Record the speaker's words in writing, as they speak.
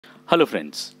Hello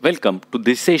friends, welcome to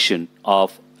this session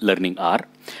of Learning R,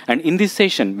 and in this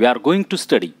session we are going to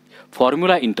study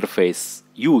formula interface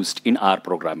used in R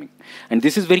programming. And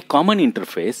this is very common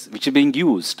interface which is being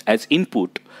used as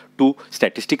input to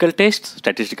statistical tests,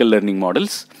 statistical learning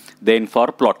models, then for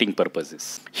plotting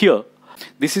purposes. Here,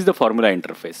 this is the formula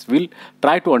interface. We'll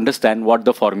try to understand what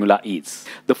the formula is.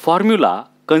 The formula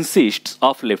consists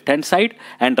of left-hand side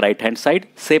and right-hand side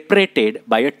separated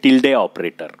by a tilde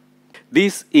operator.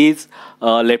 This is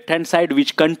left-hand side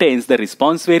which contains the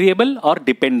response variable or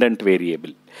dependent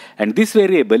variable. And this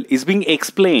variable is being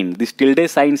explained. This tilde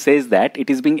sign says that it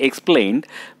is being explained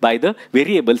by the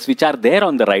variables which are there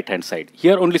on the right-hand side.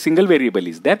 Here only single variable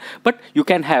is there, but you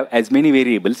can have as many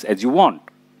variables as you want.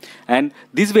 And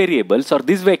these variables or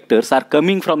these vectors are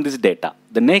coming from this data.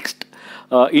 The next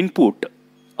input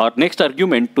or next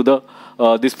argument to the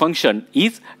this function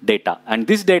is data, and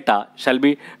this data shall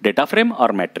be data frame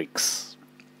or matrix,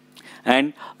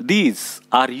 and these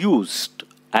are used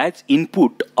as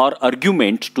input or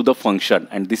argument to the function,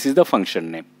 and this is the function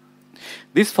name.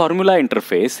 This formula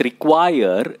interface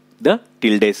require the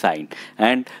tilde sign,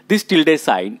 and this tilde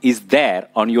sign is there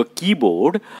on your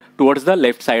keyboard towards the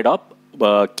left side of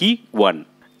key 1.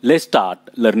 Let's start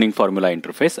learning formula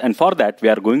interface, and for that we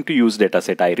are going to use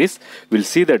dataset iris. We'll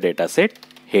see the dataset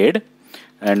head,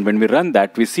 and when we run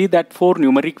that, we see that 4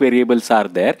 numeric variables are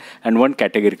there and 1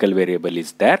 categorical variable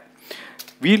is there.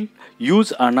 We'll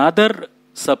use another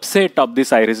subset of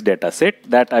this iris dataset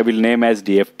that I will name as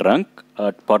df trunc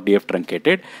for df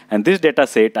truncated, and this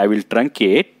dataset I will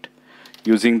truncate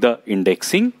using the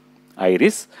indexing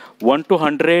iris. 1 to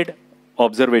 100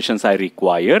 observations I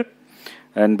require,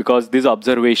 and because these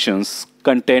observations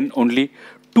contain only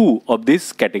 2 of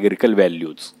these categorical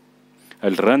values.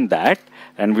 I'll run that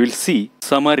and we'll see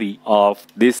summary of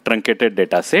this truncated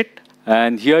dataset.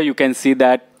 And here you can see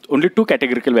that only 2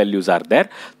 categorical values are there.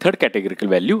 Third categorical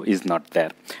value is not there.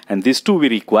 And these 2 we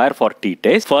require for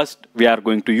t.test. First, we are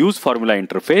going to use formula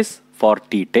interface for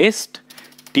t.test.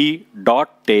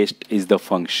 t.test is the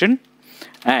function,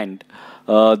 and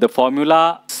the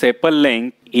formula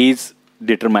Sepal.Length is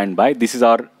determined by, this is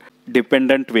our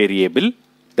dependent variable,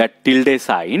 that tilde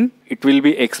sign. It will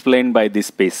be explained by the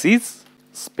species,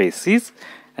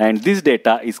 and this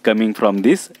data is coming from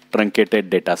this truncated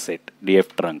data set, df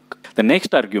trunc. The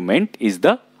next argument is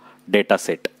the data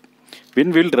set.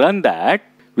 When we'll run that,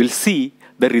 we'll see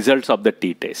the results of the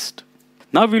t-test.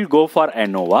 Now we'll go for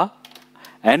ANOVA.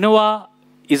 ANOVA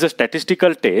is a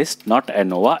statistical test, not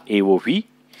ANOVA, AOV,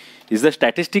 is the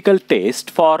statistical test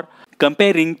for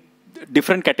comparing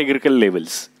different categorical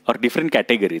levels or different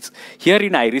categories. Here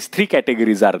in iris, 3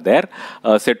 categories are there,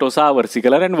 setosa,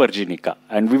 versicolor and virginica,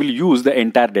 and we will use the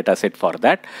entire data set for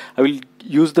that. I will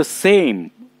use the same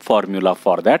formula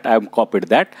for that. I have copied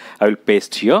that. I will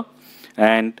paste here,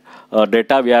 and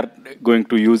data we are going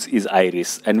to use is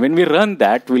iris, and when we run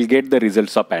that, we'll get the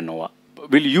results of ANOVA.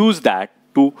 We'll use that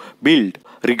to build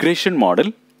regression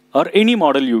model or any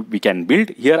model we can build.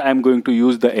 Here I am going to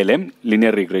use the LM,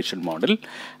 linear regression model,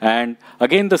 and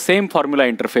again the same formula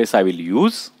interface I will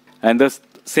use and the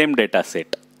same data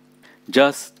set.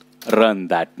 Just run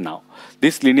that now.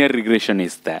 This linear regression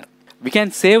is there. We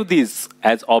can save these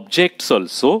as objects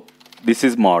also. This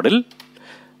is model,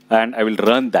 and I will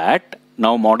run that.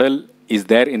 Now model is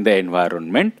there in the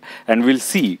environment, and we'll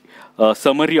see a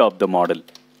summary of the model.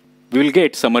 We will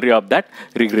get summary of that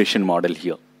regression model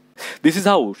here. This is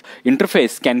how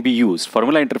interface can be used.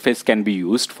 Formula interface can be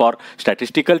used for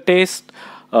statistical test,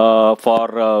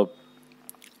 for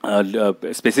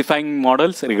specifying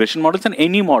models, regression models, and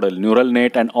any model, neural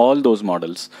net and all those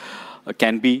models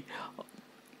can be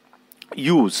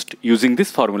used using this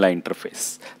formula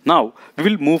interface. Now we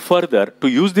will move further to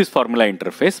use this formula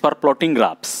interface for plotting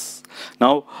graphs.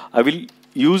 Now I will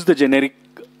use the generic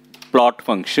plot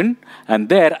function, and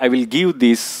there I will give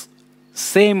this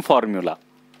same formula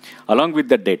along with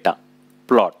the data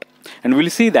plot, and we'll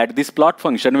see that this plot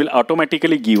function will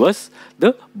automatically give us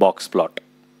the box plot.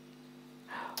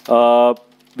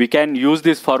 We can use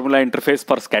this formula interface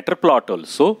for scatter plot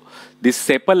also. This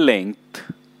Sepal.Length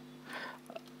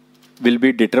will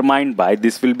be determined by,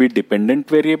 this will be dependent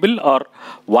variable or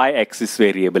y-axis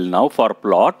variable now for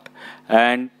plot,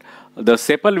 and the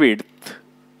Sepal.Width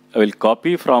I will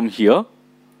copy from here.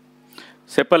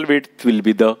 Sepal.Width will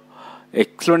be the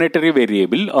explanatory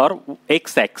variable or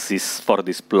x-axis for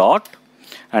this plot,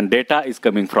 and data is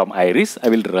coming from iris. I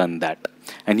will run that,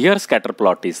 and here scatter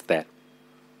plot is there.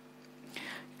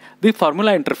 The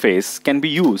formula interface can be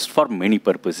used for many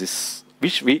purposes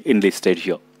which we enlisted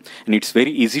here, and it's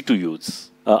very easy to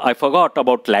use. I forgot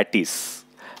about Lattice.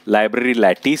 Library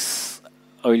Lattice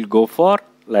I will go for,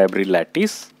 library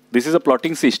Lattice. This is a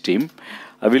plotting system.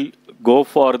 I will go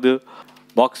for the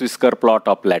box whisker plot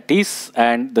of Lattice,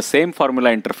 and the same formula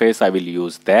interface I will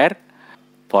use there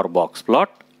for box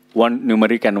plot. One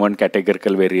numeric and one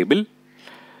categorical variable.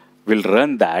 We'll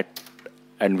run that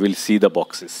and we'll see the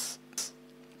boxes.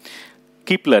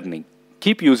 Keep learning.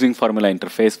 Keep using formula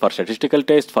interface for statistical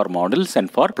test, for models,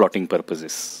 and for plotting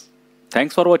purposes.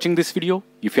 Thanks for watching this video.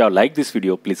 If you have liked this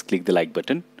video, please click the like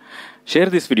button. Share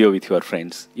this video with your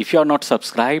friends. If you are not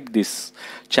subscribed this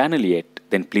channel yet,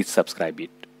 then please subscribe it.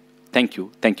 Thank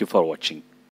you. Thank you for watching.